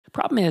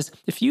Problem is,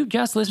 if you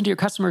just listen to your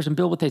customers and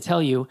build what they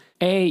tell you,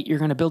 A, you're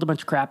going to build a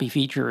bunch of crappy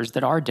features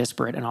that are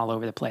disparate and all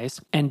over the place.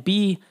 And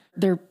B,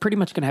 they're pretty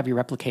much going to have you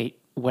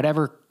replicate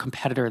whatever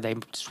competitor they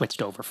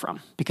switched over from,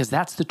 because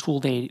that's the tool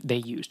they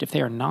used. If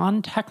they are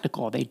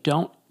non-technical, they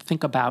don't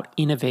think about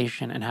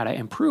innovation and how to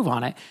improve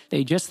on it.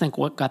 They just think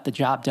what got the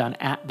job done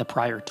at the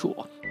prior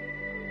tool.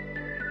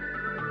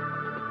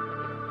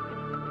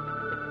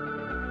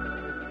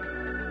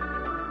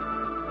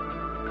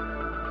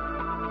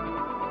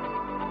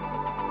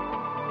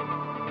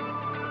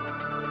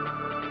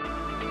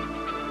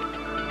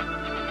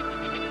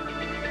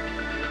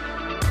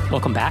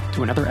 Welcome back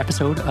to another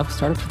episode of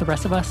Startup for the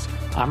Rest of Us.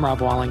 I'm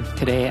Rob Walling.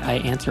 Today I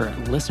answer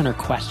listener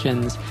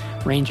questions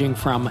ranging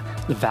from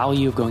the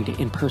value of going to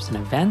in-person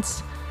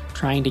events,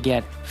 trying to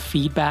get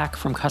feedback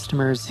from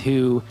customers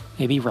who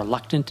may be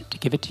reluctant to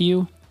give it to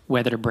you,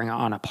 whether to bring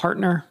on a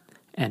partner,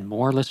 and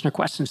more listener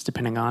questions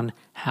depending on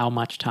how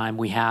much time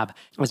we have.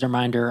 As a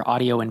reminder,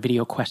 audio and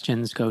video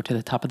questions go to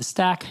the top of the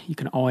stack. You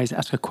can always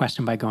ask a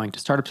question by going to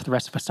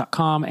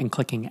startupfortherestofus.com and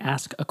clicking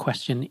Ask a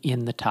Question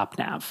in the top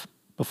nav.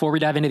 Before we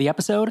dive into the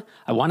episode,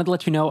 I wanted to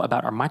let you know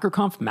about our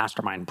MicroConf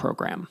Mastermind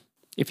program.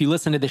 If you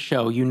listen to this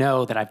show, you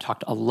know that I've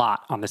talked a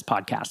lot on this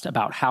podcast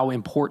about how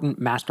important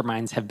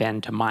masterminds have been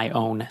to my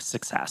own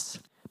success.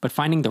 But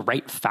finding the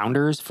right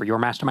founders for your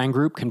mastermind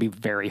group can be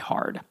very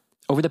hard.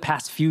 Over the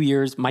past few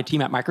years, my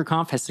team at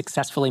MicroConf has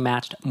successfully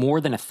matched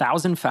more than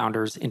 1,000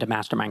 founders into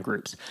mastermind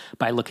groups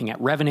by looking at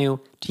revenue,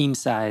 team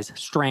size,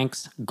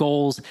 strengths,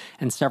 goals,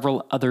 and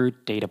several other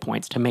data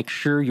points to make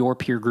sure your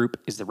peer group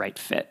is the right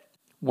fit.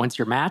 Once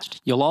you're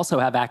matched, you'll also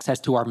have access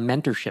to our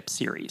mentorship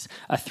series,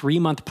 a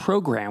 3-month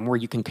program where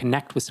you can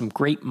connect with some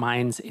great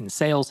minds in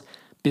sales,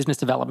 business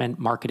development,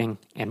 marketing,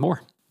 and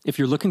more. If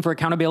you're looking for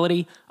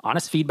accountability,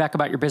 honest feedback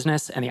about your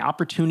business, and the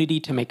opportunity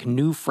to make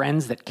new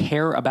friends that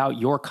care about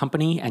your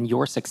company and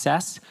your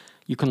success,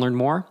 you can learn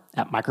more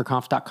at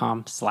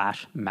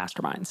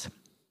microconf.com/masterminds.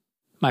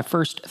 My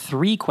first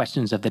 3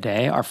 questions of the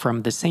day are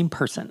from the same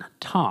person,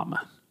 Tom.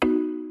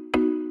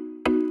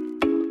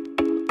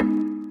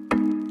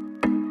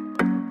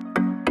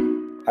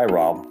 Hi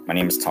Rob, my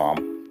name is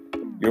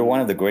Tom. You're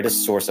one of the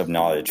greatest source of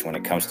knowledge when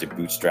it comes to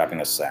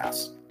bootstrapping a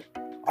SaaS.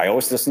 I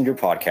always listen to your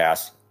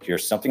podcast, hear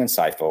something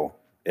insightful,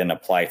 then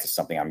apply it to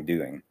something I'm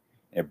doing,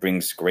 and it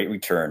brings great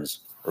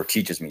returns or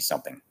teaches me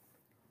something.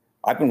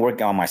 I've been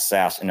working on my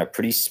SaaS in a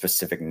pretty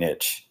specific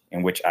niche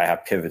in which I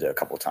have pivoted a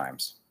couple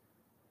times.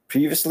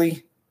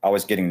 Previously, I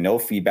was getting no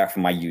feedback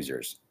from my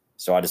users,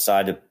 so I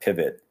decided to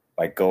pivot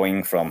by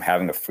going from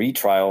having a free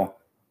trial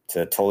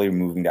to totally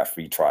removing that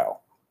free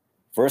trial.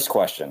 First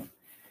question.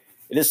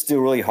 It is still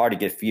really hard to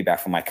get feedback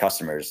from my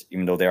customers,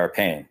 even though they are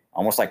paying,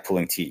 almost like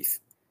pulling teeth.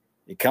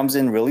 It comes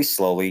in really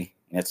slowly,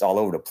 and it's all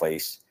over the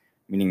place,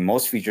 meaning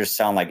most features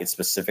sound like it's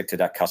specific to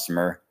that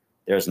customer.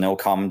 There's no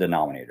common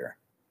denominator.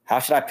 How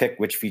should I pick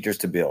which features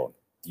to build?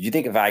 Do you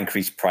think if I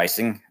increase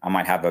pricing, I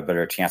might have a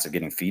better chance of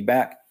getting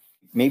feedback?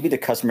 Maybe the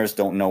customers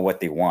don't know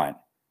what they want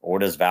or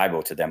what is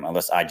valuable to them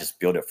unless I just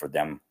build it for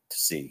them to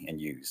see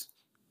and use.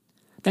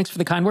 Thanks for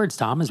the kind words,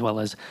 Tom, as well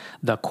as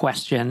the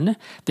question.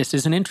 This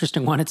is an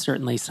interesting one. It's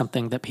certainly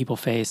something that people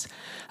face.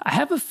 I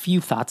have a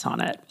few thoughts on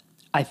it.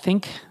 I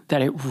think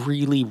that it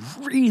really,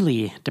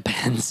 really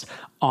depends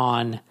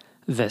on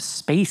the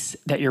space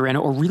that you're in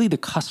or really the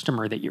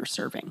customer that you're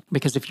serving.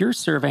 Because if you're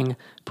serving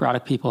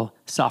product people,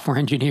 software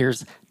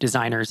engineers,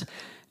 designers,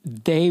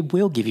 they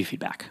will give you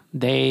feedback.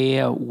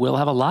 They will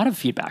have a lot of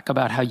feedback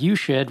about how you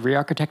should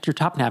re-architect your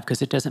top nav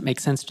because it doesn't make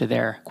sense to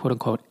their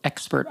quote-unquote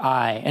expert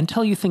eye, and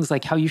tell you things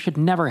like how you should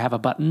never have a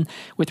button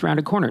with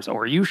rounded corners,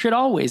 or you should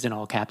always, in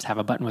all caps, have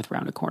a button with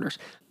rounded corners.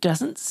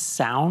 Doesn't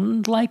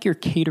sound like you're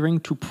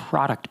catering to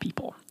product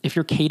people. If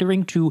you're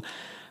catering to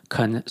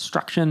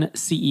construction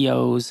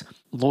CEOs,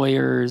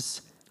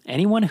 lawyers,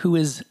 anyone who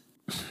is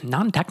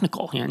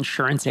non-technical,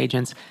 insurance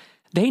agents,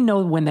 they know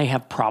when they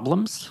have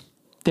problems.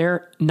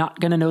 They're not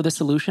going to know the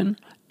solution,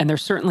 and they're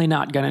certainly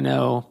not going to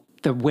know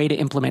the way to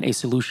implement a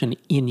solution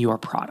in your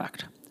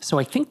product. So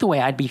I think the way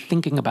I'd be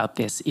thinking about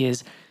this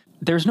is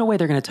there's no way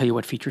they're going to tell you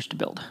what features to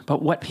build.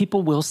 But what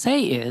people will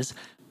say is,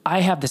 I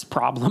have this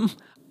problem,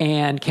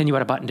 and can you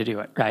add a button to do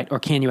it, right?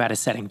 Or can you add a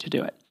setting to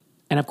do it?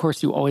 And of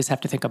course, you always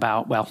have to think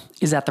about, well,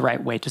 is that the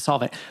right way to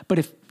solve it? But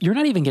if you're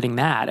not even getting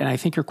that, and I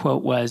think your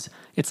quote was,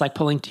 it's like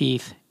pulling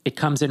teeth, it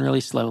comes in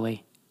really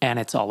slowly, and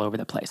it's all over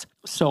the place.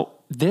 So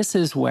this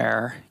is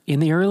where, in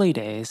the early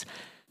days,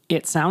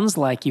 it sounds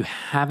like you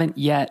haven't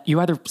yet,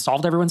 you either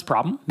solved everyone's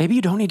problem, maybe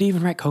you don't need to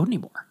even write code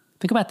anymore.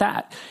 Think about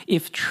that.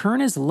 If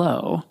churn is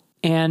low,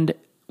 and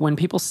when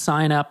people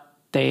sign up,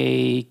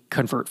 they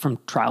convert from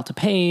trial to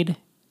paid,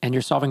 and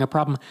you're solving a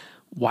problem,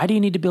 why do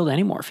you need to build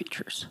any more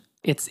features?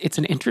 It's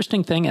an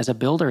interesting thing as a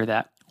builder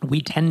that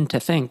we tend to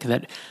think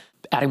that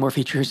adding more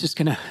features is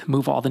going to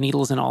move all the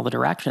needles in all the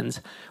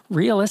directions.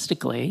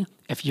 Realistically,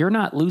 if you're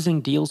not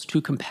losing deals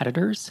to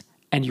competitors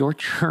and your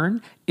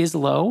churn is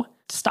low,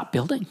 stop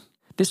building.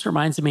 This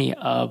reminds me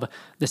of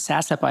the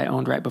SaaS app I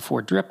owned right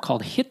before Drip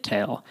called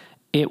HitTail.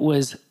 It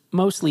was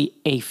mostly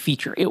a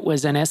feature. It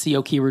was an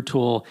SEO keyword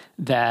tool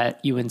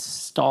that you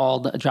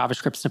installed a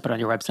JavaScript snippet on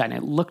your website, and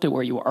it looked at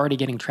where you were already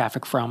getting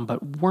traffic from,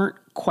 but weren't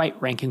quite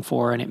ranking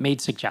for, and it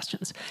made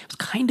suggestions. It was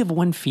kind of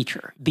one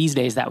feature. These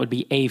days, that would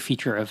be a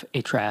feature of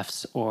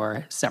Ahrefs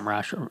or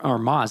SEMrush or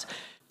Moz.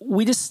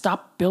 We just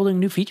stopped building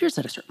new features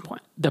at a certain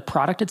point. The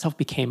product itself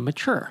became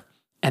mature.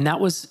 And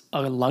that was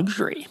a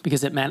luxury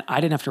because it meant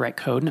I didn't have to write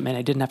code and it meant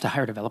I didn't have to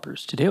hire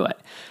developers to do it.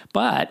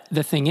 But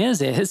the thing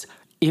is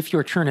if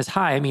your churn is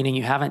high, meaning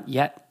you haven't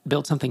yet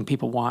built something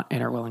people want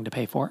and are willing to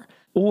pay for,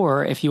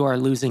 or if you are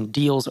losing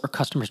deals or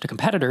customers to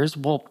competitors,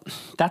 well,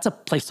 that's a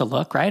place to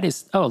look, right?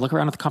 Look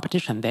around at the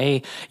competition.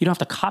 You don't have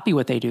to copy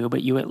what they do,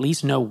 but you at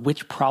least know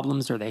which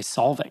problems are they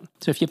solving.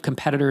 So if you have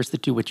competitors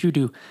that do what you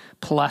do,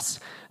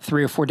 plus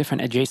 3 or 4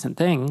 different adjacent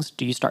things,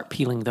 do you start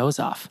peeling those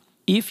off?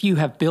 If you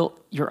have built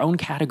your own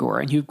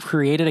category and you've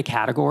created a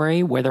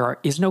category where there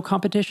is no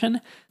competition,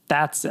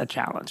 that's a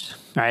challenge,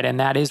 right? And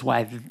that is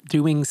why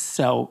doing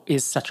so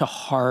is it's a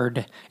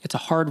hard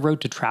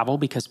road to travel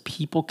because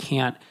people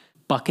can't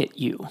bucket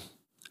you.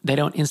 They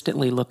don't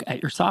instantly look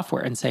at your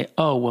software and say,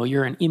 oh, well,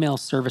 you're an email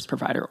service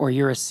provider, or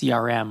you're a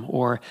CRM,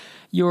 or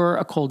you're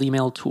a cold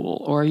email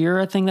tool, or you're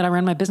a thing that I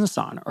ran my business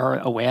on, or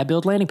a way I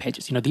build landing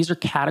pages. These are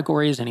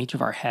categories in each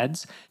of our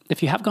heads.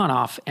 If you have gone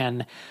off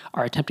and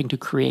are attempting to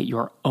create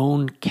your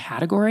own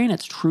category, and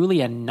it's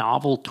truly a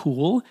novel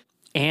tool,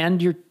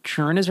 and your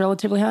churn is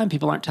relatively high and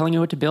people aren't telling you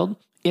what to build,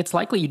 it's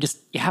likely you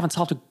haven't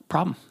solved a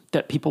problem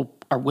that people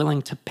are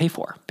willing to pay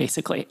for,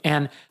 basically.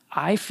 And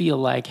I feel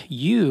like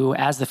you,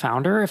 as the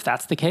founder, if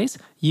that's the case,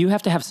 you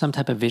have to have some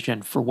type of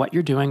vision for what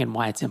you're doing and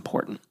why it's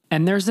important.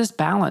 And there's this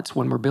balance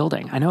when we're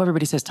building. I know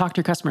everybody says, talk to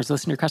your customers,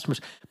 listen to your customers.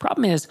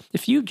 Problem is,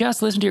 if you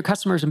just listen to your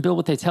customers and build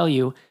what they tell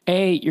you,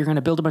 A, you're going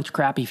to build a bunch of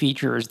crappy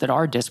features that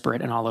are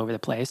disparate and all over the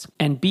place.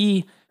 And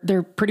B,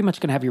 they're pretty much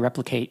going to have you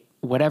replicate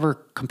whatever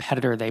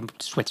competitor they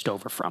switched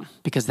over from,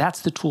 because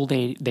that's the tool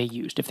they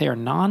used. If they are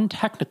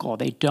non-technical,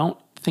 they don't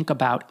think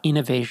about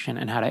innovation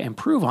and how to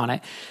improve on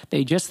it.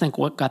 They just think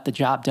what got the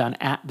job done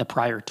at the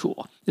prior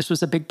tool. This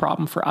was a big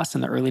problem for us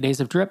in the early days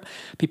of Drip.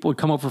 People would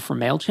come over from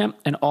MailChimp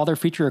and all their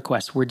feature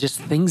requests were just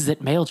things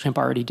that MailChimp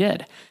already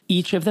did.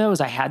 Each of those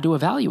I had to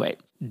evaluate.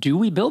 Do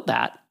we build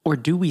that or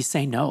do we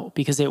say no?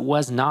 Because it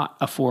was not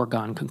a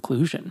foregone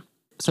conclusion.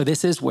 So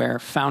this is where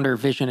founder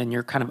vision and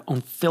your kind of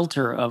own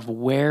filter of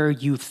where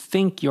you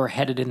think you're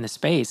headed in the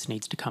space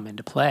needs to come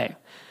into play.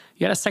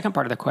 You got a second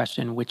part of the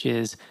question, which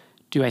is,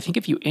 do I think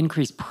if you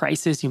increase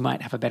prices, you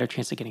might have a better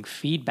chance of getting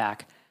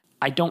feedback?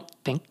 I don't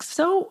think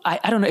so. I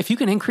don't know. If you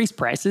can increase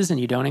prices and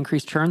you don't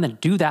increase churn, then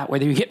do that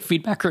whether you get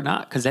feedback or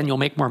not, because then you'll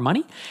make more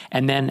money.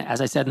 And then, as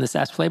I said in the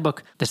SaaS playbook,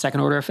 the second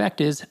order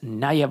effect is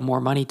now you have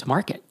more money to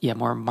market. You have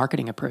more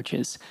marketing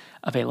approaches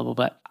available.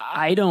 But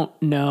I don't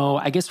know.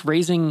 I guess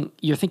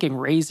you're thinking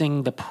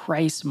raising the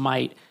price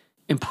might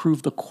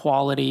improve the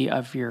quality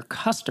of your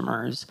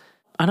customers.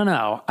 I don't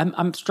know.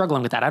 I'm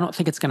struggling with that. I don't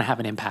think it's going to have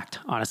an impact,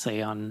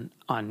 honestly, on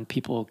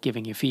people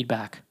giving you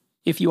feedback.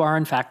 If you are,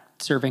 in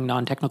fact, serving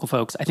non-technical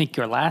folks, I think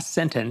your last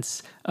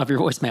sentence of your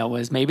voicemail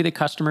was, maybe the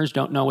customers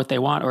don't know what they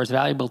want or is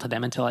valuable to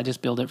them until I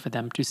just build it for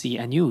them to see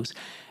and use.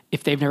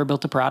 If they've never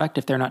built a product,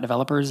 if they're not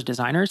developers,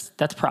 designers,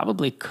 that's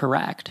probably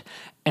correct.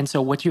 And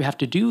so what you have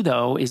to do,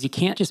 though, is you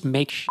can't just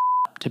make shit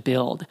up to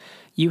build.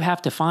 You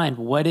have to find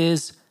what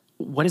is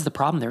the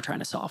problem they're trying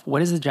to solve?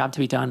 What is the job to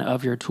be done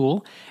of your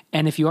tool?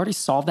 And if you already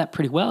solve that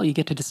pretty well, you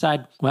get to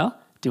decide, well,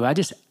 do I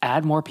just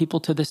add more people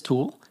to this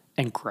tool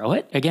and grow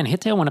it? Again,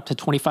 Hittail went up to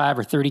 25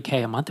 or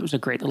 30K a month. It was a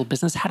great little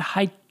business, had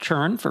high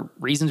churn for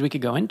reasons we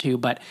could go into.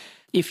 But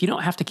if you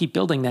don't have to keep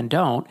building, then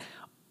don't.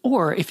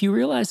 Or if you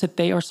realize that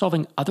they are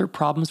solving other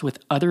problems with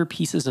other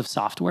pieces of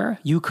software,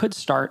 you could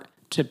start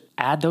to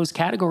add those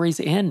categories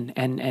in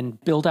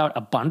and build out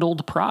a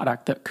bundled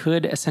product that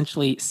could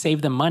essentially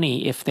save them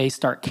money if they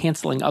start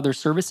canceling other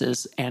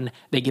services and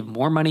they give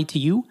more money to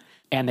you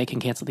and they can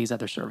cancel these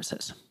other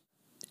services.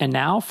 And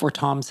now for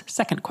Tom's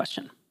second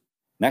question.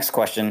 Next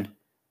question.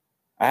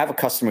 I have a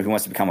customer who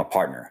wants to become a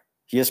partner.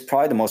 He is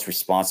probably the most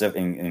responsive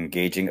and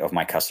engaging of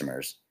my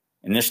customers.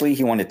 Initially,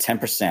 he wanted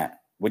 10%,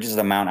 which is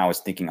the amount I was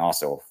thinking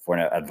also for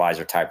an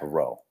advisor type of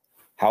role.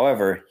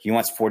 However, he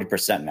wants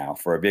 40% now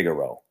for a bigger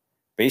role.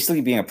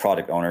 Basically being a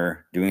product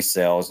owner, doing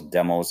sales,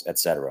 demos,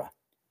 etc.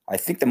 I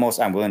think the most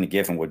I'm willing to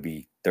give him would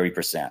be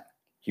 30%.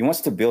 He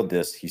wants to build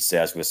this, he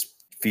says, with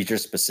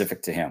features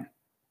specific to him.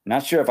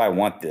 Not sure if I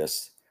want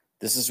this.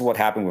 This is what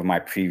happened with my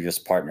previous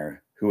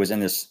partner who was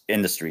in this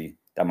industry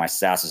that my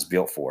SaaS is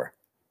built for.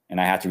 And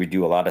I had to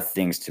redo a lot of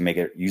things to make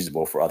it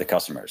usable for other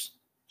customers.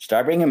 Should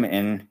I bring him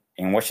in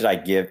and what should I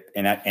give?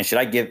 And should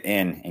I give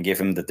in and give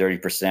him the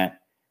 30%?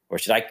 Or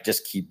should I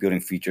just keep building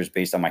features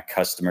based on my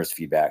customers'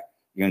 feedback,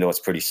 even though it's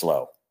pretty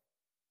slow?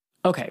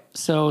 Okay,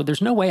 so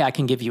there's no way I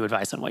can give you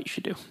advice on what you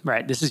should do,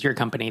 right? This is your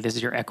company, this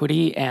is your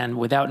equity, and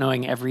without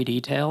knowing every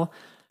detail,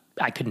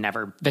 I could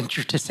never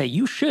venture to say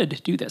you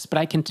should do this, but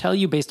I can tell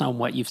you based on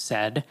what you've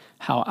said,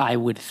 how I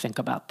would think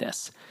about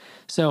this.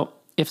 So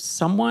if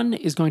someone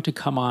is going to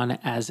come on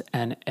as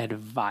an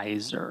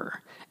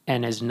advisor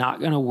and is not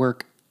going to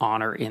work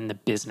on or in the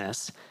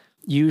business.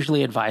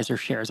 Usually advisor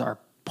shares are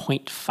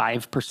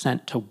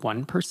 0.5% to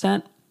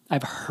 1%.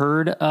 I've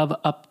heard of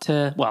up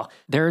to, well,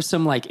 there are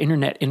some like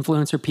internet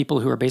influencer people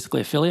who are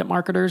basically affiliate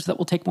marketers that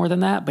will take more than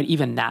that. But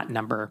even that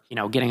number,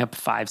 getting up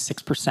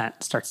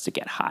 5-6% starts to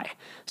get high.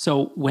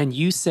 So when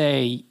you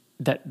say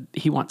that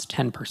he wants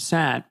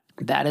 10%,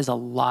 that is a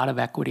lot of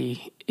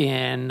equity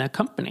in a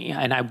company.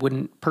 And I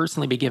wouldn't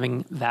personally be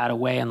giving that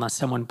away unless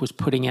someone was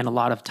putting in a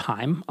lot of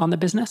time on the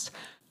business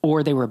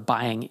or they were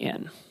buying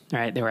in,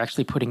 right? They were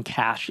actually putting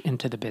cash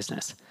into the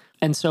business.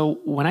 And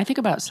so when I think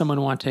about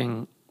someone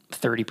wanting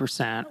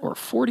 30% or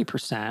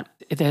 40%,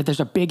 there's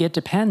a big it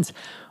depends.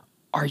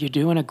 Are you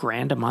doing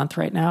 $1,000 a month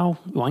right now?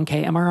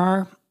 1K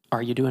MRR?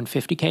 Are you doing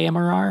 50K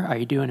MRR? Are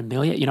you doing $1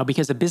 million?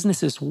 Because the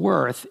business's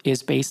worth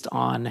is based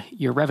on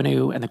your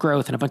revenue and the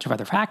growth and a bunch of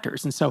other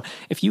factors. And so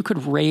if you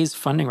could raise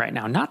funding right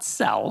now, not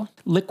sell,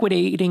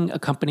 liquidating a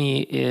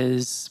company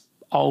is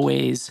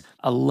always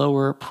a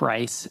lower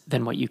price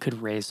than what you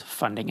could raise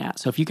funding at.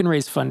 So if you can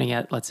raise funding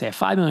at, let's say, a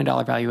 $5 million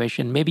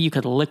valuation, maybe you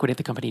could liquidate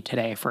the company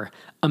today for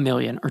 $1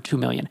 million or $2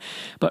 million.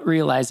 But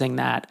realizing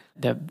that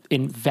the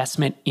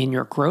investment in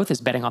your growth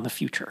is betting on the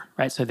future,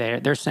 right? So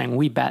they're saying,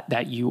 we bet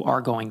that you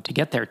are going to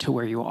get there to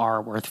where you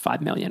are worth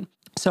 $5 million.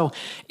 So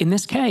in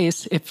this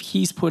case, if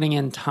he's putting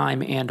in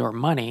time and or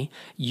money,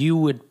 you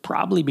would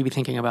probably be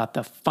thinking about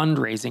the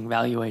fundraising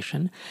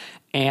valuation.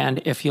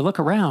 And if you look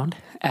around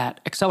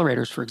at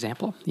accelerators, for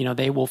example,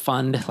 they will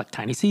fund like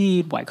Tiny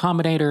Seed, Y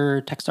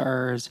Combinator,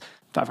 Techstars,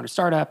 500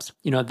 Startups.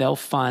 They'll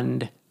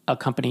fund a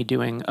company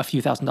doing a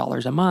few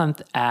 $1,000s a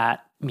month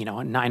at, a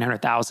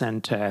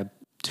 $900,000 to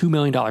 $2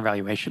 million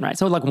valuation, right?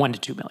 So like $1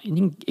 to $2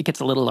 million. It gets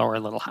a little lower, a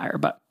little higher,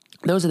 but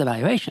those are the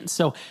valuations.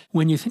 So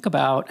when you think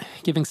about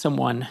giving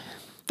someone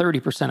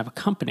 30% of a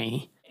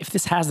company, if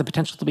this has the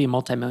potential to be a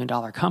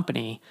multi-million-dollar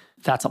company,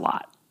 that's a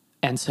lot.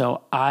 And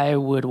so I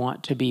would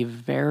want to be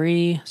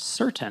very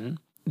certain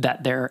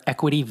that their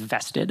equity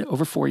vested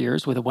over 4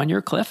 years with a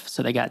 1-year cliff.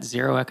 So they got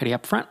zero equity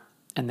up front,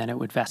 and then it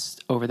would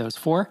vest over those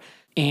 4.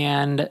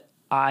 And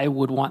I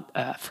would want,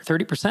 for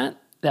 30%,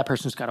 that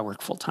person's got to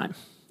work full-time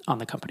on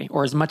the company,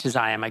 or as much as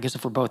I am. I guess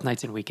if we're both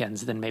nights and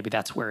weekends, then maybe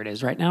that's where it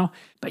is right now.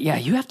 But yeah,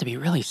 you have to be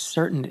really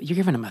certain that you're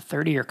giving them a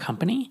 30-year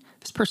company.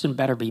 This person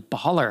better be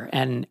baller.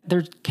 And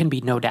there can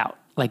be no doubt.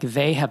 Like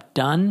they have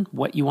done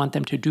what you want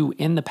them to do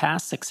in the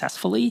past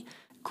successfully,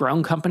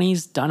 grown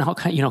companies, done all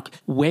kind,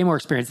 way more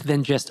experience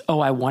than just,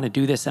 I want to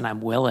do this and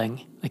I'm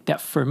willing. Like that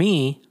for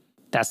me,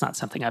 that's not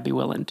something I'd be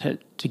willing to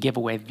give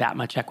away that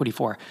much equity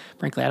for.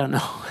 Frankly, I don't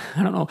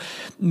know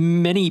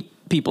many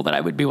people that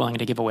I would be willing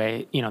to give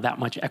away, that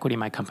much equity in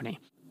my company.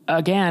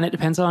 Again, it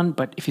depends on,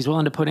 but if he's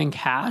willing to put in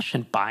cash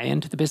and buy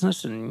into the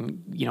business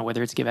and,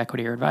 whether it's give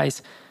equity or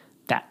advice,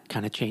 that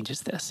kind of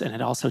changes this. And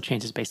it also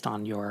changes based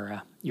on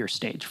your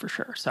stage for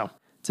sure. So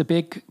it's a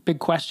big, big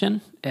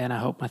question, and I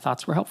hope my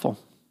thoughts were helpful.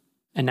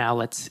 And now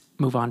let's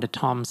move on to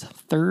Tom's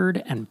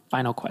third and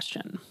final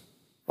question.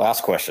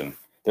 Last question.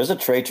 There's a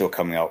trade show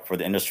coming up for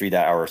the industry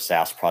that our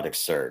SaaS product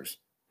serves.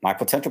 My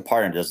potential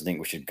partner doesn't think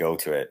we should go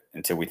to it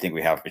until we think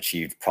we have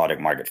achieved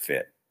product market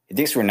fit. He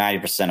thinks we're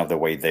 90% of the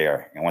way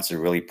there and wants a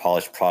really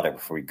polished product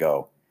before we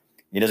go.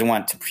 He doesn't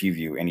want to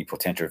preview any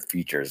potential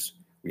features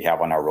we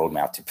have on our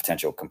roadmap to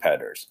potential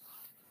competitors.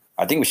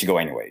 I think we should go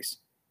anyways.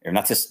 If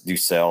not to do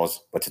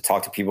sales, but to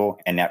talk to people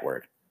and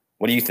network.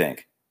 What do you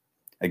think?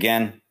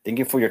 Again, thank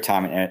you for your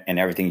time and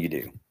everything you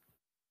do.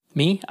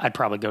 Me, I'd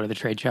probably go to the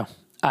trade show.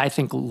 I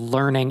think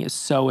learning is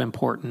so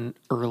important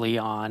early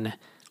on.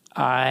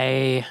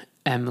 I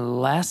am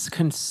less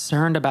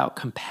concerned about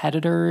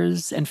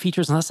competitors and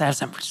features unless I have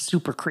some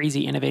super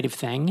crazy innovative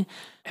thing.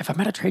 If I'm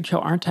at a trade show,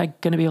 aren't I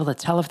going to be able to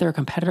tell if they're a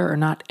competitor or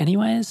not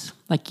anyways?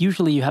 Like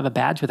usually you have a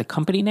badge with a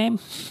company name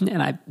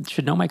and I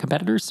should know my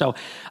competitors. So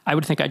I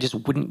would think I just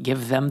wouldn't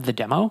give them the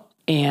demo.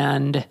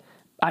 And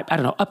I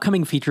don't know,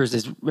 upcoming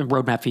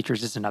roadmap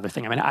features is another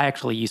thing. I mean, I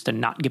actually used to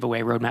not give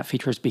away roadmap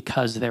features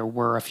because there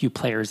were a few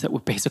players that were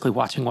basically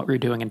watching what we were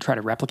doing and try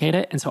to replicate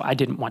it. And so I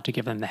didn't want to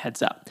give them the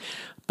heads up.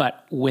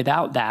 But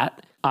without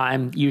that,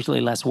 I'm usually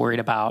less worried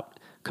about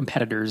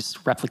competitors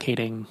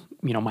replicating,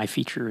 my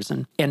features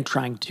and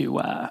trying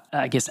to,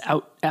 I guess,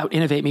 out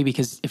innovate me,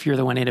 because if you're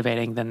the one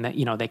innovating, then,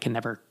 they can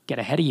never get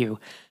ahead of you.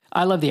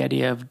 I love the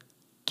idea of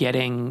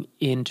getting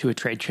into a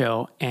trade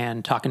show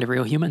and talking to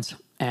real humans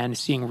and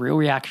seeing real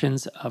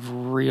reactions of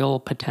real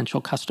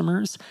potential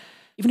customers,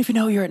 even if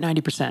you're at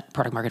 90%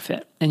 product market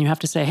fit. And you have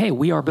to say, hey,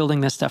 we are building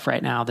this stuff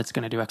right now that's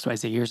going to do X, Y,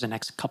 Z. Here's the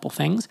next couple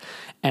things.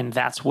 And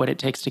that's what it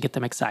takes to get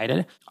them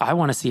excited. I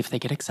want to see if they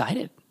get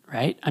excited,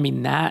 right? I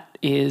mean, I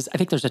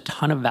think there's a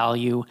ton of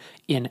value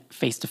in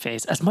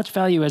face-to-face, as much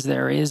value as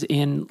there is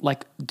in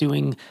like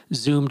doing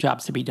Zoom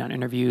jobs to be done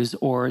interviews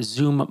or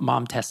Zoom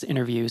mom test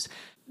interviews.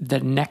 The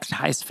next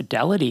highest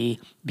fidelity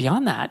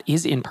beyond that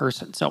is in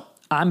person. So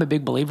I'm a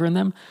big believer in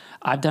them.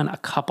 I've done a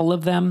couple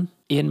of them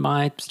in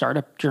my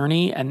startup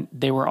journey, and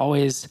they were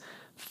always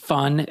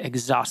fun,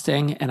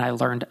 exhausting, and I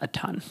learned a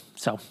ton.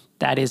 So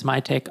that is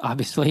my take.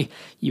 Obviously,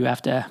 you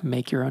have to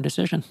make your own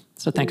decision.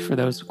 So thanks for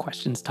those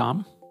questions,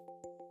 Tom.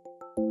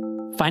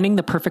 Finding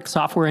the perfect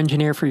software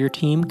engineer for your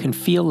team can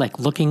feel like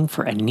looking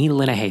for a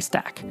needle in a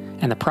haystack,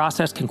 and the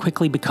process can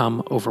quickly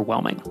become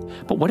overwhelming.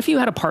 But what if you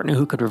had a partner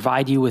who could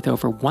provide you with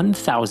over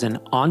 1,000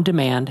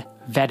 on-demand,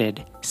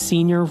 vetted,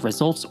 senior,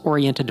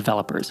 results-oriented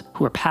developers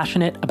who are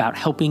passionate about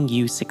helping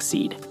you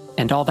succeed?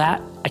 And all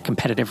that at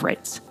competitive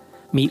rates.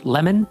 Meet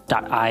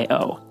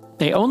Lemon.io.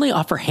 They only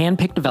offer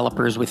hand-picked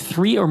developers with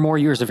 3 or more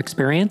years of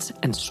experience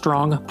and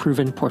strong,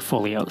 proven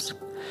portfolios.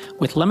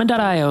 With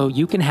Lemon.io,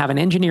 you can have an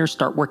engineer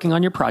start working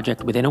on your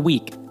project within a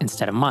week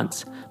instead of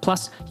months.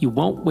 Plus, you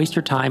won't waste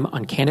your time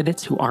on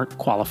candidates who aren't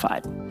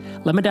qualified.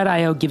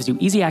 Lemon.io gives you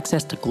easy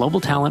access to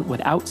global talent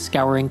without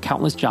scouring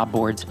countless job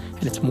boards,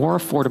 and it's more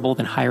affordable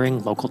than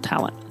hiring local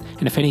talent.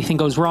 And if anything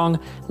goes wrong,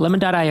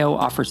 Lemon.io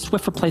offers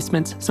swift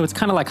replacements, so it's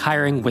kind of like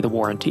hiring with a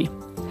warranty.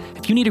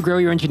 If you need to grow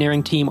your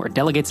engineering team or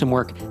delegate some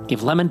work,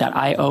 give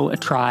Lemon.io a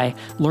try.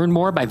 Learn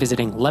more by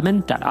visiting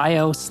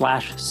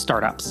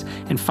lemon.io/startups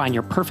and find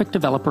your perfect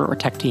developer or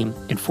tech team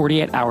in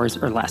 48 hours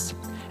or less.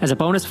 As a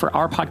bonus for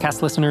our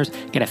podcast listeners,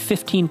 get a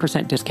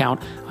 15%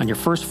 discount on your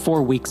first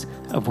 4 weeks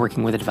of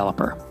working with a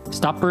developer.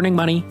 Stop burning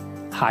money,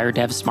 hire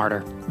devs smarter.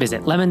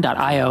 Visit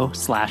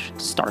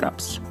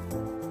lemon.io/startups.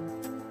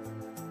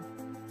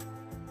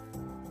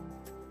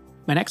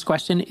 My next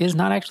question is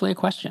not actually a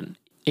question.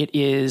 It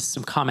is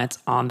some comments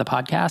on the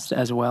podcast,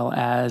 as well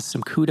as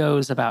some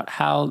kudos about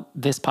how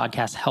this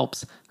podcast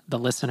helps the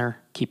listener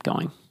keep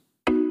going.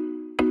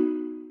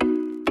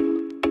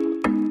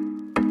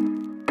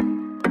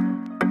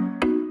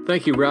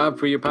 Thank you, Rob,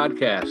 for your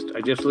podcast.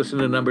 I just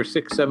listened to number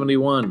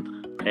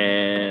 671,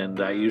 and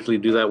I usually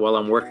do that while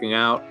I'm working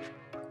out.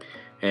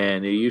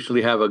 And you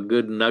usually have a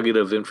good nugget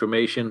of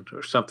information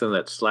or something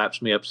that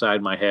slaps me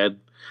upside my head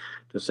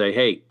to say,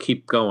 hey,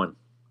 keep going.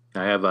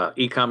 I have an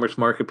e-commerce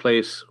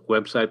marketplace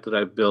website that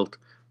I've built,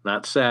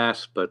 not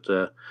SaaS, but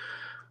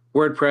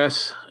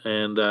WordPress.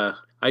 And I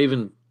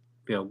even,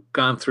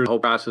 gone through the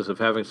whole process of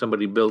having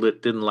somebody build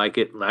it, didn't like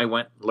it. And I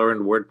went and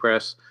learned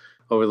WordPress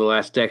over the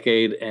last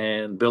decade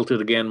and built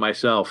it again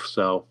myself.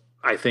 So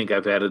I think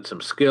I've added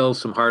some skills,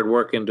 some hard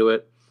work into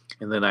it.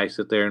 And then I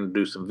sit there and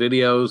do some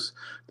videos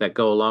that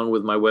go along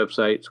with my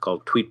website. It's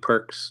called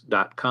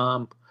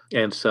tweetperks.com.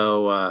 And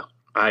so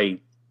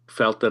I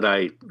felt that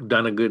I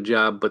done a good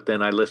job, but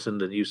then I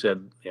listened and you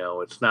said,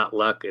 it's not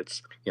luck.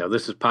 It's,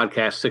 this is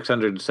podcast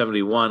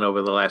 671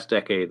 over the last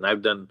decade. And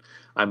I've done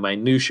a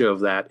minutia of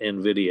that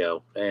in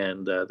video.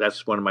 And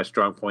that's one of my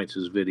strong points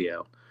is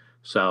video.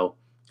 So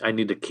I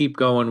need to keep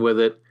going with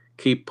it,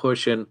 keep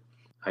pushing.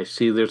 I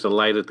see there's a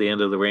light at the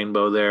end of the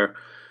rainbow there,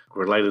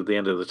 or light at the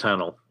end of the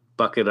tunnel,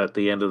 bucket at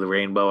the end of the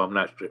rainbow. I'm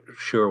not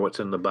sure what's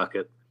in the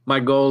bucket. My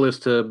goal is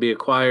to be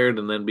acquired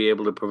and then be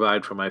able to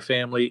provide for my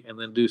family and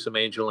then do some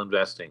angel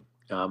investing.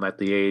 I'm at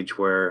the age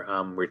where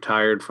I'm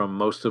retired from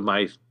most of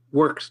my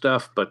work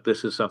stuff, but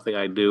this is something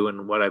I do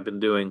and what I've been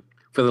doing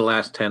for the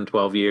last 10,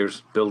 12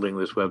 years, building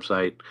this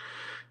website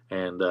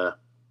and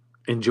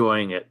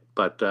enjoying it.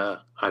 But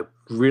I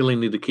really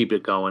need to keep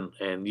it going.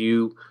 And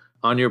you,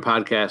 on your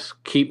podcast,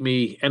 keep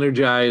me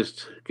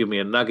energized, give me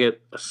a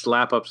nugget, a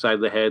slap upside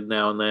the head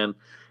now and then,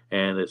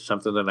 and it's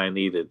something that I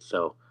needed.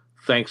 So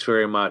thanks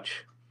very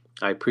much.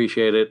 I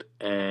appreciate it,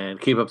 and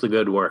keep up the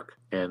good work.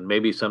 And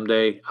maybe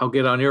someday I'll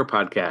get on your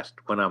podcast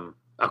when I'm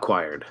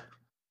acquired.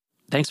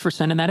 Thanks for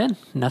sending that in.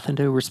 Nothing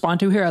to respond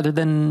to here other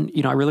than,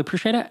 I really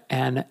appreciate it.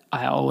 And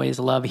I always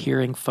love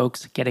hearing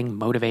folks getting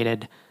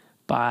motivated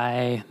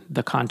by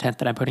the content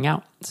that I'm putting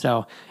out.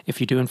 So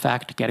if you do, in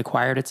fact, get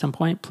acquired at some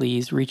point,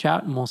 please reach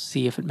out and we'll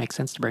see if it makes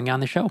sense to bring you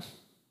on the show.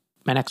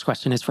 My next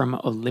question is from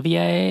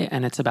Olivier,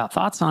 and it's about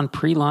thoughts on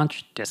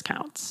pre-launch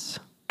discounts.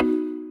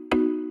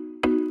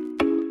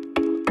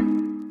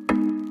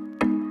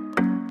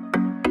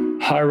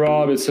 Hi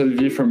Rob, it's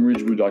Olivier from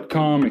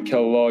WidgeBrew.com, a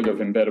catalog of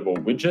embeddable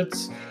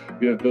widgets.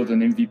 We have built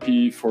an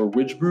MVP for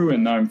WidgeBrew,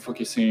 and now I'm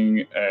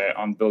focusing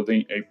on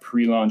building a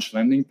pre-launch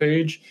landing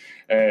page.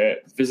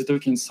 Visitor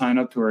can sign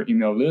up to our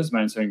email list by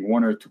answering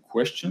 1 or 2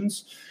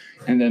 questions.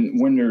 And then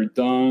when they're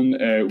done,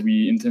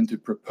 we intend to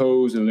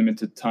propose a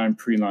limited time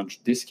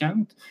pre-launch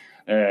discount.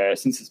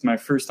 Since it's my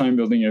first time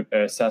building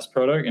a SaaS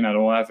product and I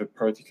don't have a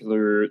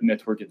particular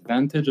network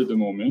advantage at the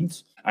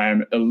moment,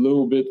 I'm a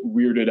little bit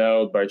weirded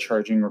out by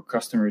charging our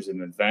customers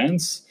in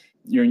advance.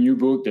 Your new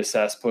book, The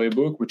SaaS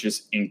Playbook, which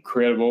is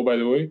incredible, by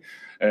the way,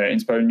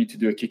 inspired me to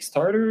do a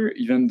Kickstarter,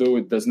 even though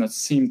it does not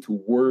seem to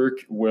work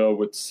well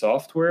with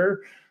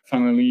software.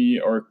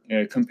 Finally, our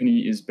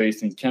company is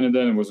based in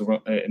Canada, and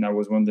I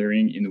was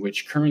wondering in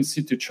which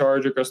currency to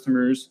charge our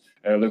customers.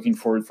 Looking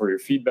forward for your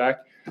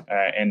feedback.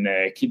 And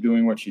keep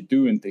doing what you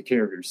do and take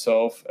care of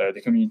yourself. The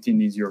community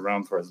needs you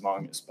around for as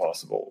long as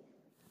possible.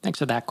 Thanks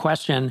for that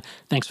question.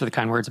 Thanks for the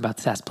kind words about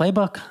the SaaS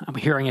Playbook. I'm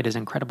hearing it is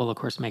incredible. Of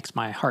course, makes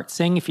my heart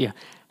sing. If you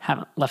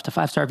haven't left a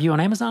 5-star review on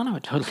Amazon, I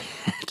would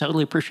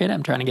totally appreciate it.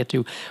 I'm trying to get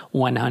to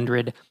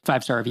 100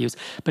 5-star reviews.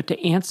 But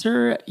to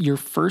answer your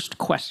first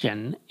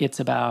question, it's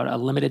about a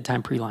limited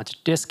time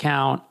pre-launch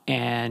discount,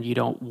 and you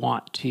don't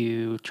want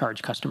to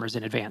charge customers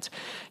in advance.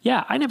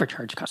 Yeah, I never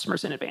charge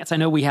customers in advance. I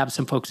know we have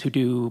some folks who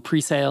do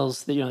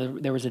pre-sales.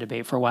 There was a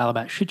debate for a while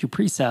about should you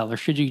pre-sell or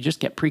should you just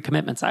get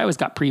pre-commitments. I always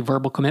got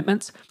pre-verbal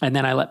commitments, and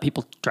then I let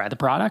people try the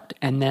product.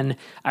 And then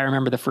I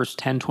remember the first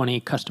 10, 20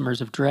 customers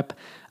of Drip,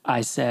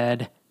 I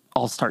said,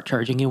 I'll start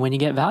charging you when you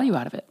get value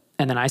out of it.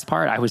 And the nice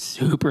part, I was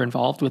super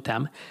involved with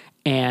them.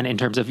 And in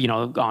terms of,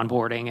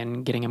 onboarding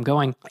and getting them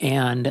going.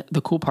 And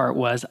the cool part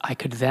was I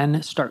could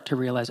then start to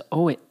realize,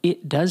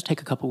 it does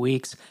take a couple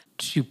weeks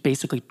to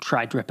basically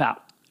try Drip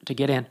out, to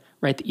get in,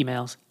 write the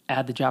emails,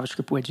 add the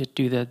JavaScript widget,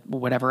 do the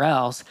whatever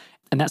else.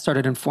 And that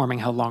started informing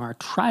how long our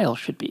trial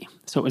should be.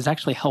 So it was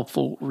actually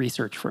helpful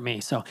research for me.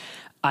 So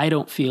I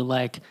don't feel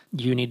like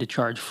you need to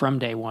charge from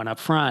day one up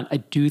front. I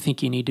do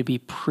think you need to be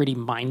pretty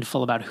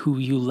mindful about who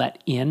you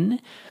let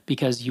in,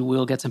 because you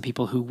will get some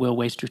people who will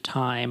waste your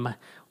time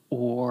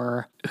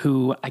or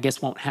who I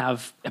guess won't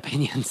have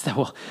opinions that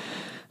will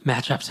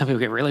match up. Some people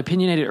get really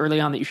opinionated early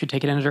on that you should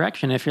take it in a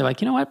direction. If you're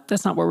like, you know what,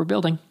 that's not what we're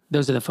building.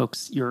 Those are the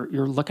folks you're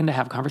looking to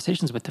have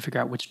conversations with to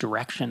figure out which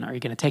direction are you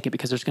going to take it,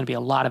 because there's going to be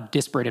a lot of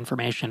disparate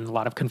information, a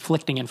lot of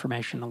conflicting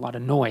information, a lot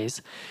of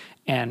noise.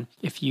 And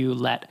if you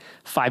let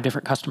 5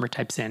 different customer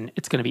types in,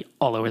 it's going to be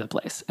all over the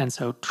place. And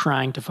so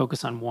trying to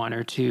focus on 1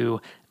 or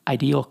 2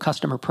 ideal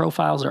customer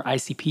profiles or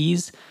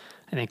ICPs,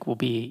 I think will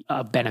be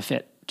a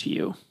benefit to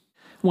you.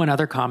 One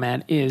other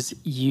comment is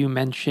you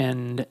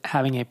mentioned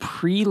having a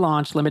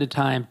pre-launch limited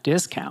time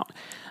discount.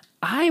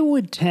 I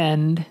would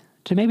tend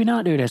to maybe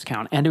not do a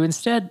discount and to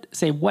instead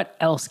say, what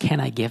else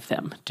can I give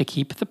them to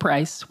keep the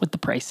price what the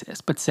price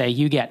is? But say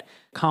you get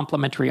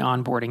complimentary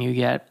onboarding, you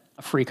get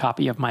a free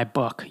copy of my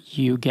book,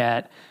 you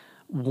get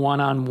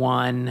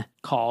one-on-one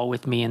call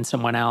with me and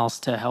someone else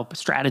to help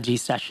strategy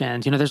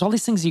sessions. There's all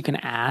these things you can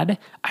add.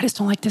 I just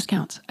don't like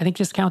discounts. I think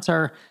discounts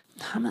are,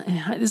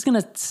 this is going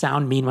to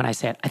sound mean when I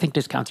say it, I think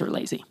discounts are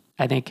lazy.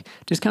 I think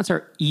discounts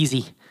are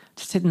easy.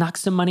 Just to knock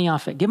some money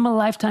off it. Give them a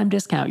lifetime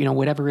discount,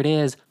 whatever it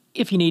is.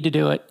 If you need to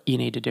do it, you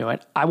need to do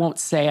it. I won't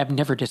say I've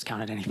never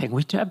discounted anything.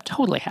 We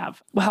totally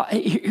have. Well,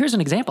 here's an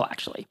example,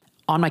 actually.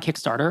 On my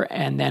Kickstarter,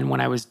 and then when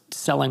I was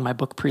selling my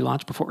book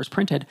pre-launch before it was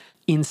printed,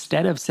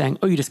 instead of saying,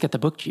 you just get the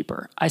book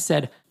cheaper, I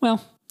said,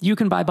 well, you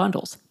can buy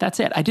bundles. That's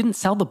it. I didn't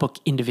sell the book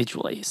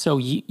individually. So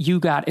you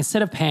got,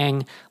 instead of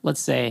paying,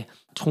 let's say,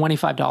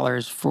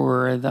 $25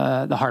 for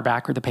the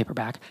hardback or the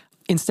paperback,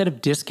 instead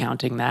of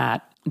discounting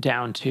that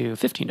down to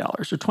 $15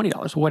 or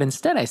 $20, what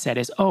instead I said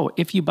is,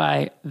 if you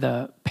buy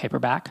the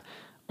paperback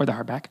or the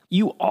hardback,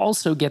 you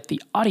also get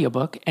the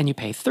audiobook and you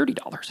pay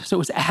 $30. So it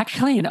was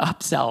actually an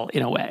upsell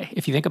in a way.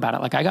 If you think about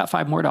it, like I got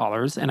 $5 more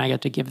and I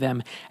got to give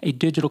them a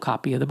digital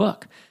copy of the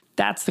book.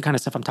 That's the kind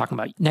of stuff I'm talking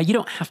about. Now, you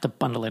don't have to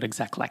bundle it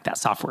exactly like that.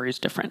 Software is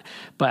different.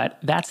 But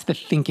that's the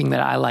thinking that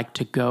I like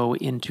to go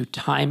into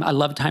time. I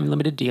love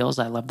time-limited deals.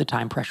 I love the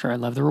time pressure. I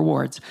love the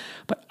rewards.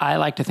 But I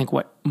like to think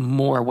what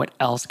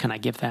else can I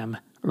give them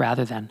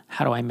rather than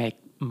how do I make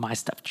my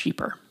stuff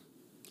cheaper?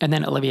 And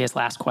then Olivier's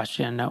last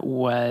question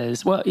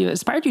was, it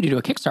inspired you to do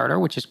a Kickstarter,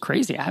 which is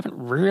crazy. I haven't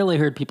really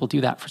heard people do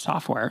that for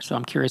software, so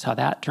I'm curious how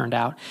that turned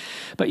out.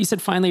 But you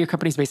said finally your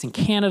company's based in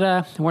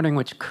Canada. I'm wondering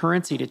which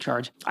currency to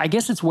charge. I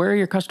guess it's where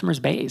your customer's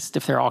based.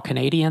 If they're all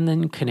Canadian,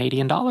 then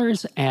Canadian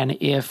dollars. And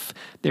if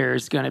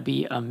there's going to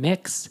be a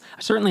mix,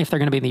 certainly if they're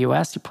going to be in the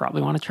US, you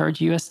probably want to charge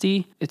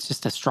USD. It's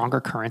just a stronger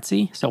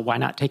currency. So why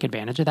not take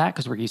advantage of that?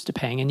 Because we're used to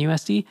paying in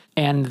USD.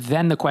 And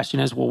then the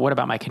question is, well, what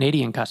about my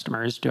Canadian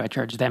customers? Do I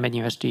charge them in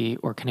USD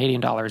or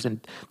Canadian dollars?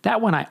 And that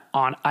one,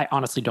 I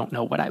honestly don't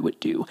know what I would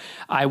do.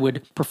 I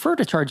would prefer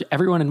to charge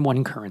everyone in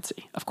one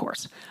currency, of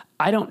course.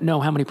 I don't know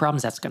how many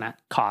problems that's going to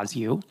cause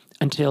you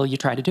until you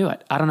try to do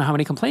it. I don't know how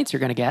many complaints you're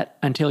going to get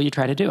until you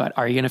try to do it.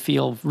 Are you going to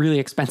feel really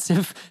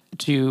expensive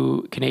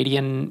to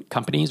Canadian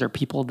companies or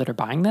people that are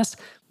buying this?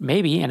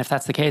 Maybe. And if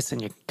that's the case, then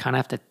you kind of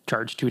have to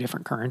charge 2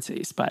 different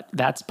currencies. But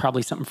that's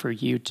probably something for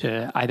you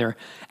to either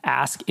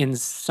ask in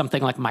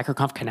something like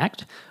MicroConf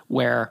Connect,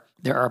 where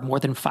there are more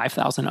than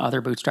 5,000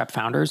 other Bootstrap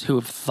founders who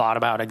have thought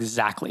about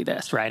exactly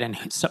this, right? And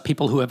some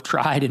people who have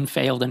tried and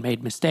failed and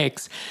made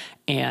mistakes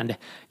and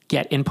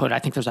get input. I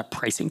think there's a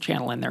pricing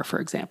channel in there, for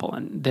example,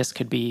 and this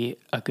could be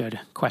a good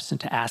question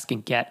to ask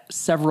and get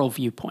several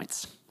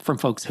viewpoints from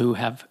folks who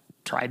have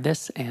tried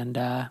this and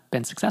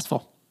been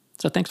successful.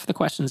 So thanks for the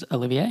questions,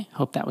 Olivier.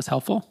 Hope that was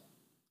helpful.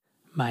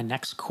 My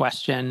next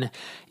question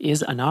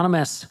is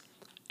anonymous,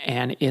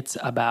 and it's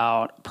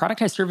about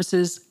productized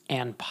services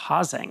and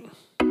pausing.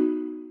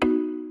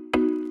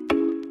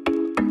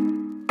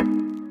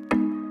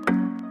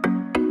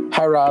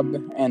 Hi, Rob,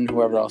 and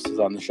whoever else is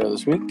on the show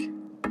this week.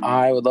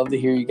 I would love to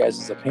hear you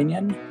guys'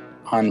 opinion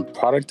on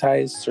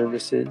productized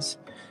services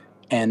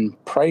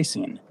and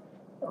pricing.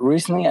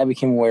 Recently, I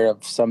became aware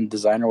of some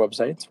designer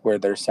websites where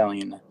they're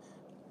selling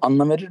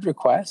unlimited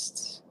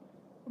requests,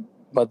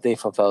 but they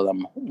fulfill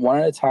them one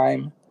at a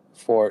time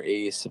for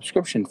a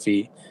subscription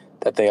fee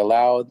that they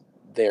allow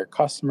their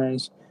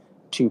customers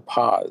to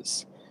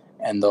pause,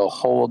 and they'll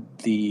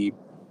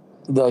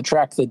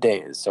track the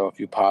days. So if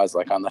you pause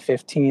like on the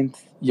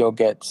 15th, you'll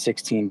get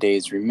 16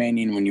 days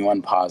remaining when you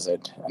unpause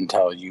it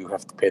until you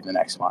have to pay the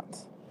next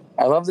month.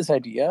 I love this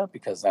idea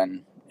because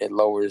then it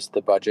lowers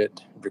the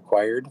budget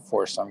required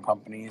for some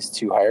companies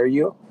to hire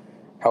you.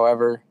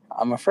 However,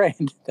 I'm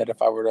afraid that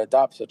if I were to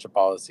adopt such a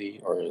policy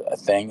or a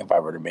thing, if I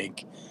were to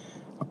make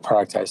a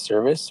productized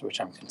service, which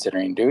I'm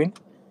considering doing,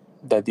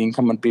 that the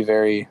income would be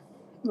very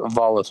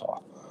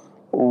volatile.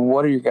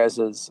 What are your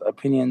guys'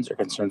 opinions or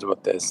concerns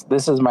about this?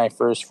 This is my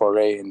first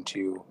foray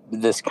into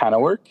this kind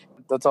of work.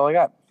 That's all I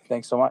got.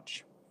 Thanks so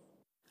much.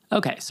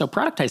 Okay, so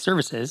productized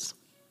services,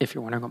 if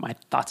you're wondering what my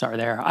thoughts are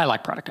there, I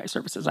like productized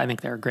services. I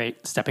think they're a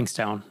great stepping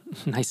stone.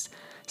 Nice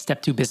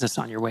step 2 business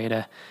on your way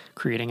to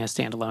creating a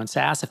standalone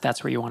SaaS, if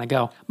that's where you want to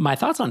go. My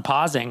thoughts on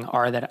pausing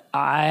are that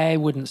I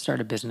wouldn't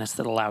start a business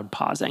that allowed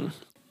pausing.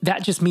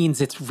 That just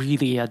means it's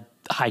really a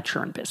high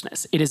churn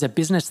business. It is a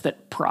business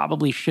that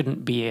probably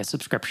shouldn't be a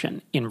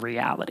subscription in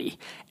reality,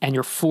 and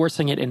you're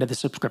forcing it into the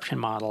subscription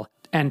model.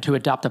 And to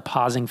adopt a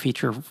pausing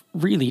feature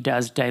really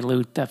does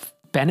dilute the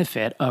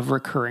benefit of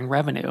recurring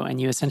revenue,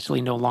 and you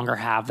essentially no longer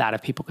have that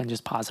if people can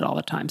just pause it all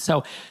the time.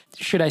 So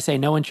should I say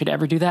no one should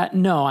ever do that?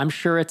 No, I'm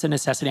sure it's a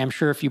necessity. I'm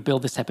sure if you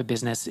build this type of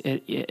business,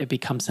 it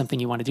becomes something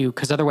you want to do,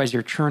 because otherwise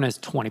your churn is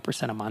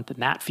 20% a month, and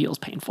that feels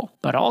painful.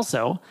 But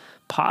also,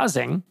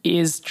 pausing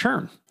is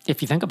churn.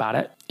 If you think about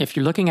it, if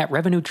you're looking at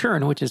revenue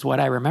churn, which is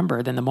what I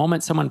remember, then the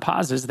moment someone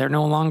pauses, they're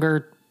no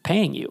longer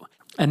paying you.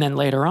 And then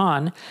later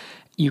on,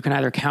 you can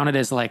either count it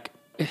as like,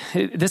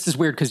 this is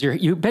weird because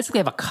you basically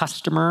have a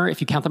customer, if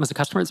you count them as a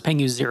customer, it's paying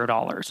you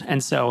 $0.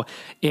 And so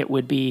it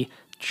would be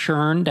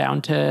churn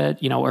down to,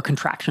 or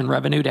contraction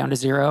revenue down to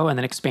 0, and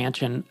then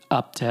expansion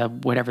up to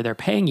whatever they're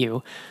paying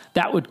you.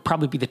 That would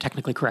probably be the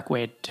technically correct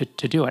way to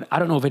do it. I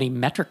don't know of any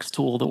metrics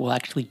tool that will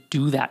actually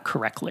do that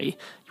correctly.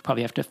 You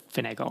probably have to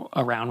finagle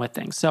around with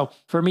things. So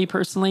for me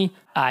personally,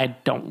 I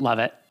don't love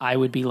it. I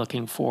would be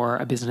looking for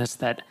a business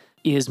that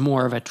is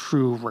more of a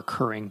true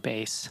recurring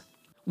base.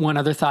 One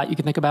other thought you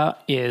can think about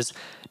is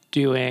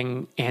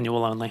doing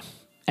annual only.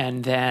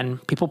 And then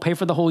people pay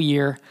for the whole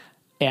year.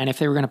 And if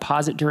they were going to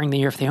pause it during the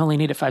year, if they only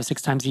need it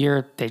 5-6 times a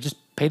year, they just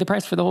pay the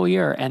price for the whole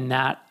year. And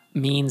that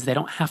means they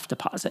don't have to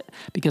pause it,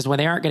 because when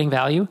they aren't getting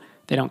value,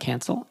 they don't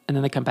cancel. And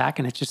then they come back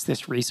and it's just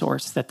this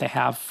resource that they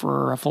have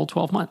for a full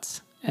 12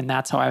 months. And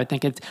that's how I would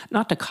think. It's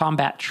not to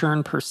combat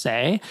churn per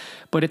se,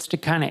 but it's to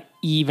kind of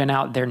even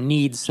out their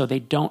needs so they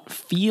don't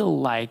feel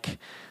like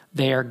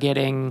they are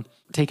getting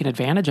taken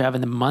advantage of in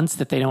the months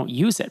that they don't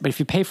use it. But if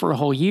you pay for a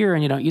whole year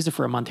and you don't use it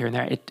for a month here and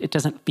there, it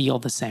doesn't feel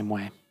the same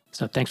way.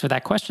 So thanks for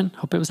that question.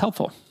 Hope it was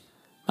helpful.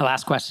 My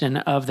last question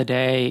of the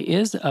day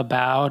is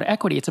about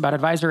equity. It's about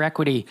advisor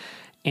equity.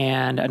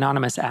 And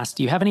Anonymous asked,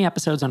 do you have any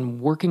episodes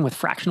on working with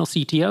fractional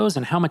CTOs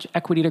and how much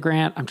equity to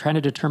grant? I'm trying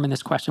to determine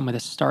this question with a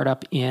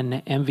startup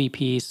in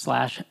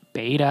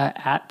MVP/beta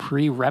at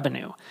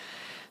pre-revenue.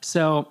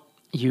 So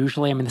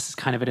usually, this is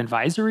kind of an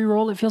advisory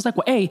role, it feels like.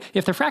 Well,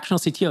 if they're fractional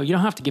CTO, you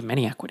don't have to give them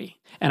any equity.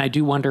 And I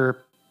do wonder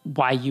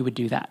why you would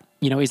do that.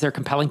 Is there a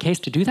compelling case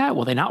to do that?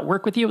 Will they not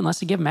work with you unless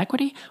you give them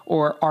equity?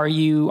 Or are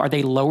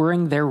they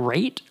lowering their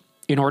rate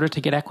in order to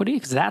get equity?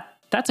 Because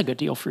that's a good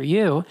deal for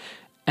you.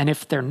 And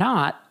if they're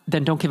not,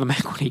 then don't give them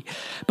equity.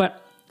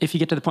 But if you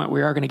get to the point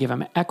where you are going to give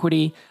them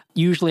equity,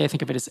 usually I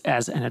think of it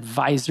as an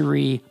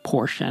advisory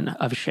portion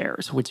of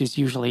shares, which is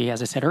usually,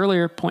 as I said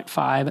earlier,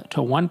 0.5 to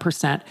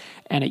 1%.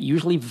 And it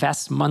usually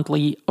vests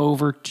monthly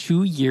over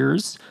 2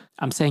 years.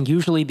 I'm saying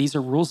usually these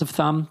are rules of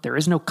thumb. There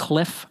is no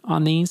cliff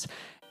on these.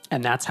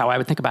 And that's how I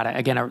would think about it.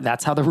 Again,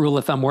 that's how the rule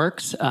of thumb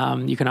works.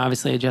 You can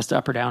obviously adjust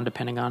up or down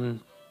depending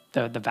on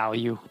the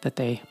value that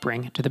they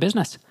bring to the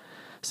business.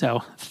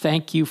 So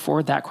thank you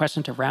for that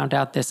question to round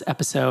out this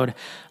episode.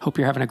 Hope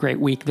you're having a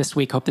great week this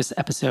week. Hope this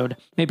episode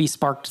maybe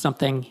sparked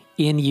something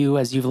in you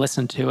as you've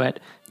listened to it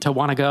to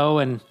want to go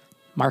and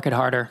market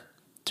harder,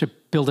 to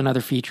build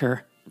another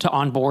feature, to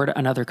onboard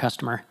another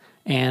customer,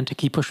 and to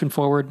keep pushing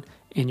forward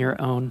in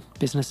your own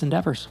business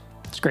endeavors.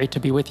 It's great to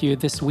be with you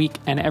this week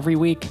and every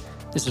week.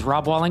 This is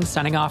Rob Walling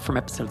signing off from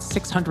episode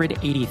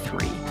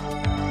 683.